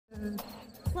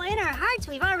Well, in our hearts,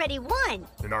 we've already won.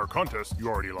 In our contest, you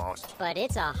already lost. But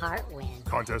it's a heart win.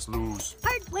 Contest lose.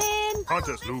 Heart win!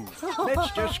 Contest lose.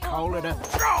 Let's just call it a...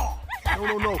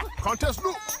 No. Contest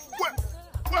lose.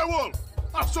 Werewolf!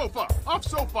 Off sofa! Off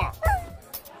sofa!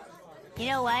 You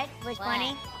know what was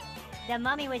funny? The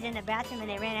mummy was in the bathroom and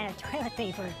they ran out of toilet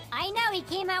paper. I know, he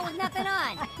came out with nothing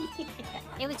on.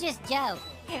 It was just Joe.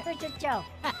 It was just Joe.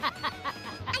 I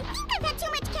think I've had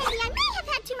too much candy. I may have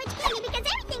had too much candy because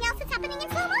everything else is happening in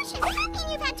slow motion. Does that mean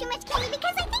you've had too much candy?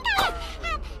 Because I think I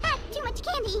have had too much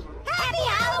candy. Happy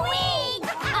Halloween!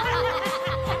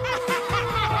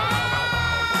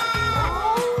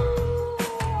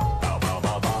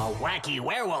 Wacky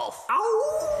werewolf. Wacky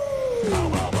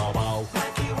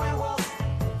werewolf.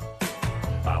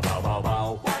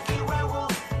 Wacky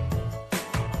werewolf.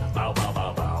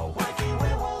 Wacky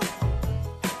werewolf.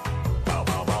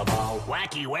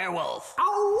 Wacky werewolf.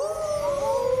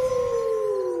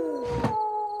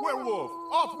 Werewolf!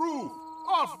 Off roof!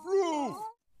 Off roof!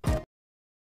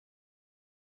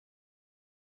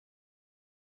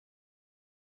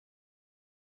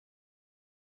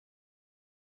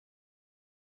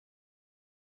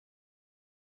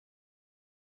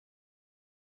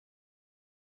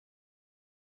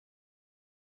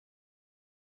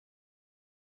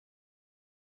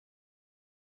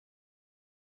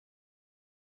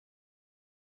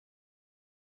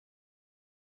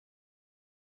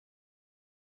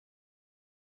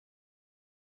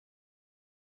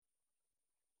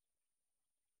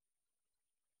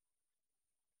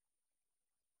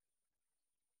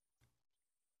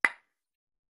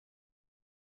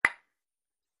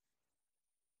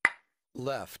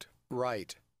 Left,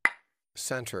 right,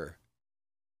 center.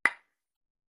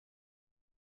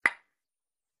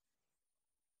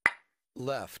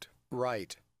 Left,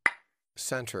 right,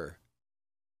 center.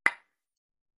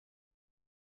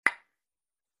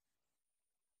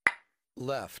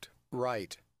 Left,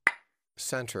 right,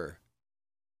 center.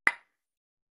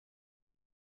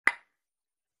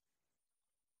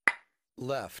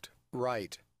 Left,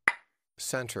 right,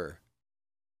 center.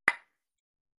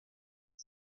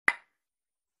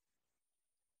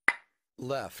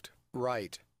 Left,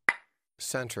 right,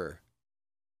 center.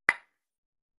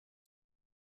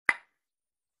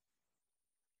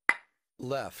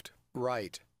 Left,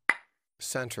 right,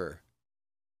 center.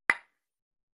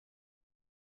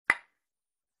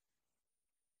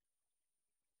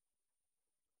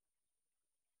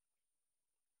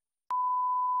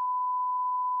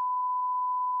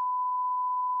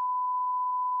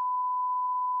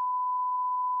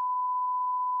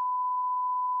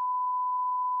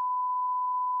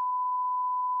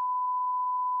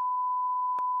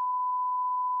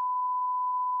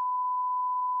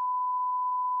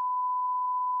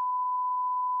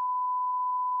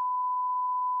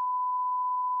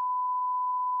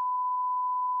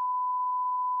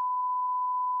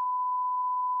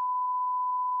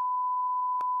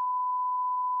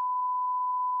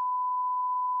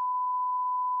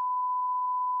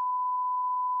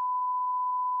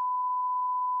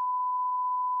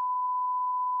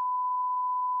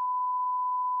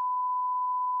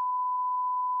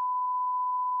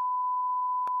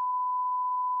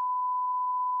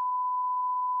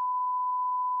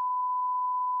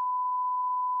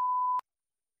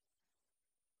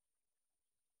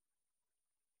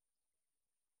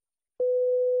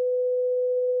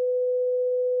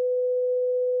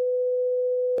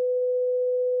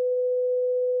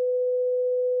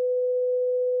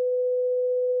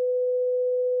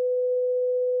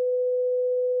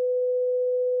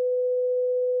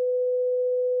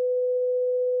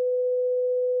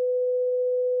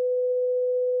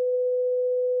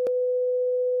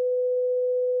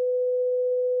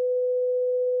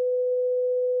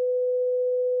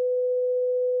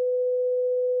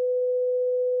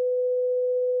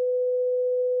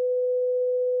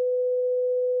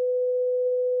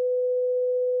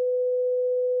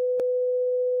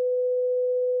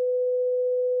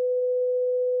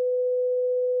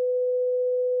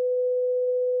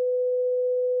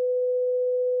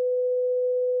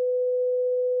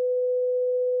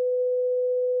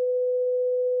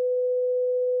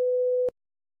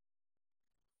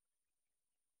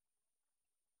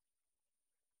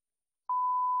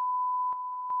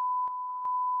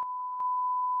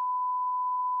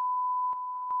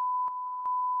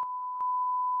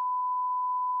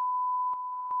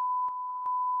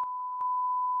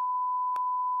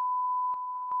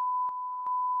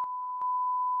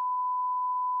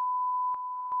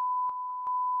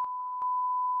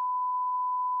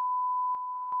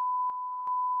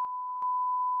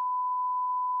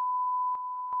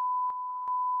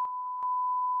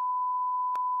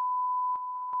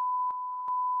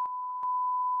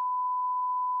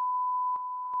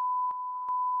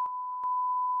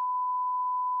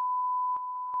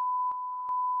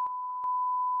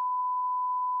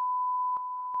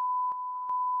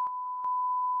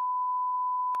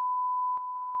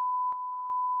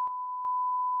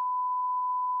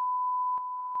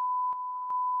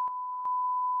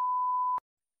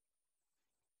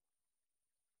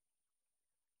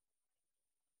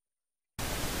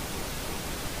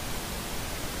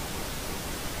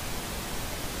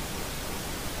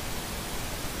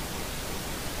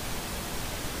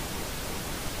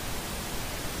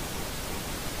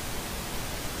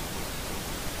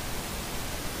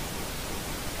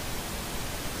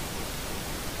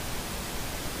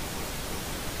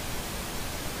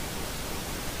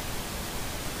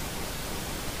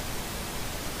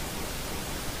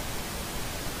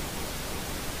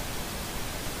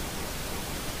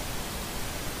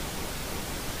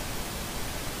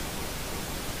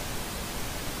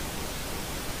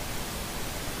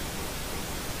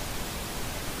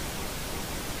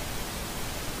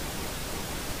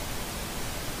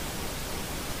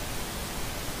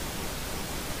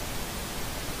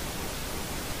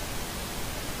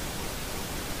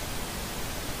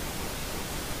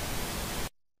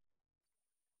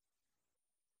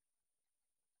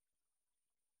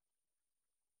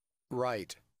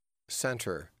 right,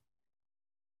 center.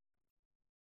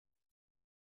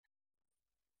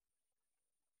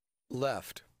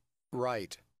 Left,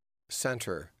 right,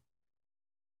 center.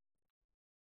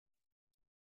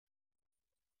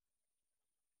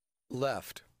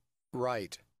 Left,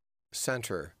 right,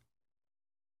 center.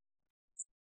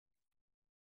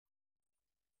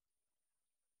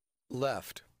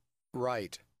 Left,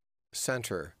 right,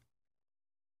 center.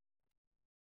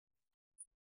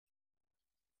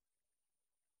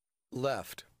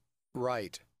 Left,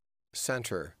 right,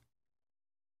 center.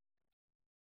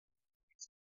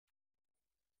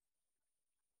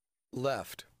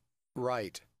 Left,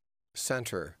 right,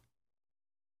 center.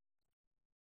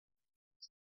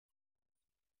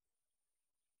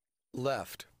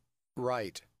 Left,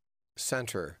 right,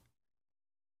 center.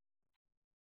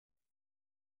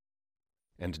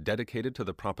 And dedicated to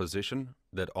the proposition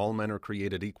that all men are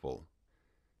created equal.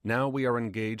 Now we are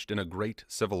engaged in a great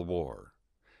civil war,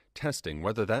 testing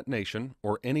whether that nation,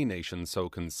 or any nation so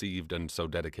conceived and so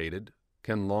dedicated,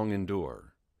 can long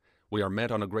endure. We are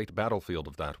met on a great battlefield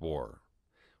of that war.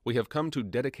 We have come to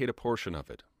dedicate a portion of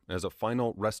it as a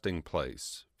final resting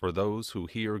place for those who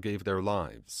here gave their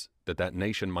lives, that that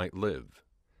nation might live.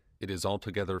 It is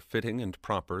altogether fitting and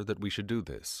proper that we should do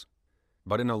this.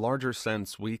 But in a larger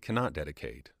sense we cannot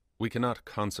dedicate, we cannot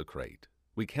consecrate,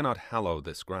 we cannot hallow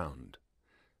this ground.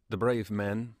 The brave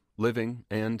men, living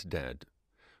and dead,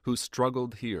 who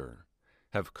struggled here,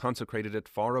 have consecrated it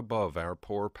far above our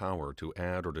poor power to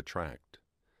add or detract.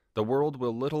 The world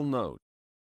will little note.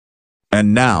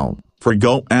 And now, for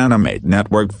GoAnimate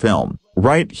Network Film,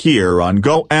 right here on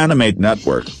GoAnimate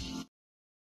Network.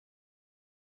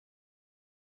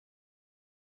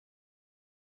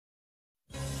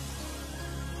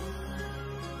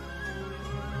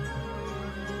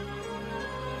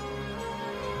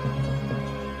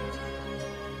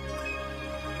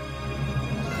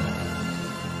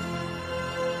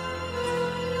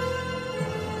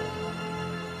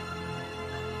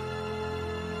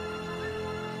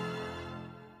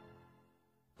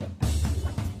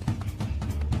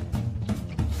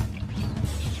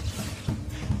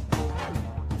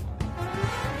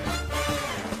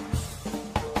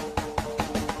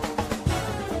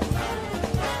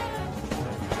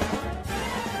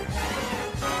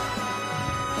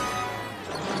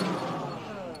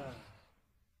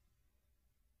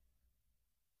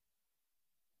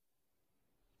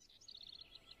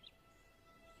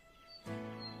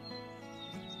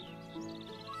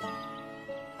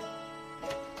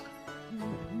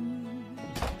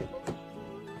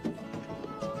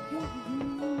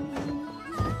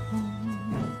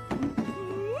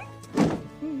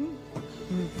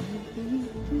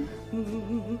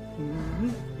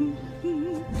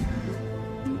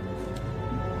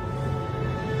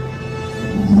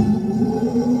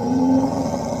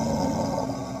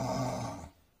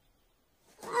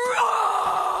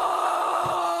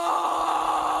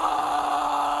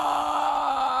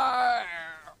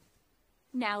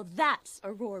 Now that's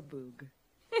a roar boog.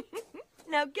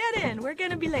 Now get in, we're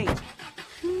gonna be late.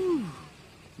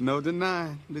 No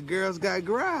denying, the girl's got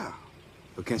growl.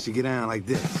 But can she get down like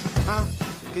this? Huh?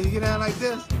 Can you get down like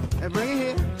this? And bring it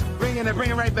here. Bring it and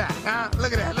bring it right back. Huh?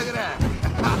 Look at that, look at that.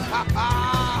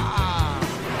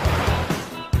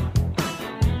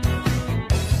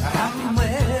 I'm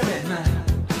wearing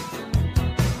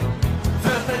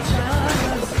the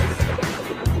pajamas.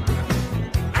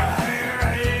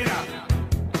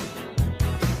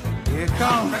 Here it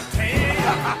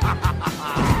comes.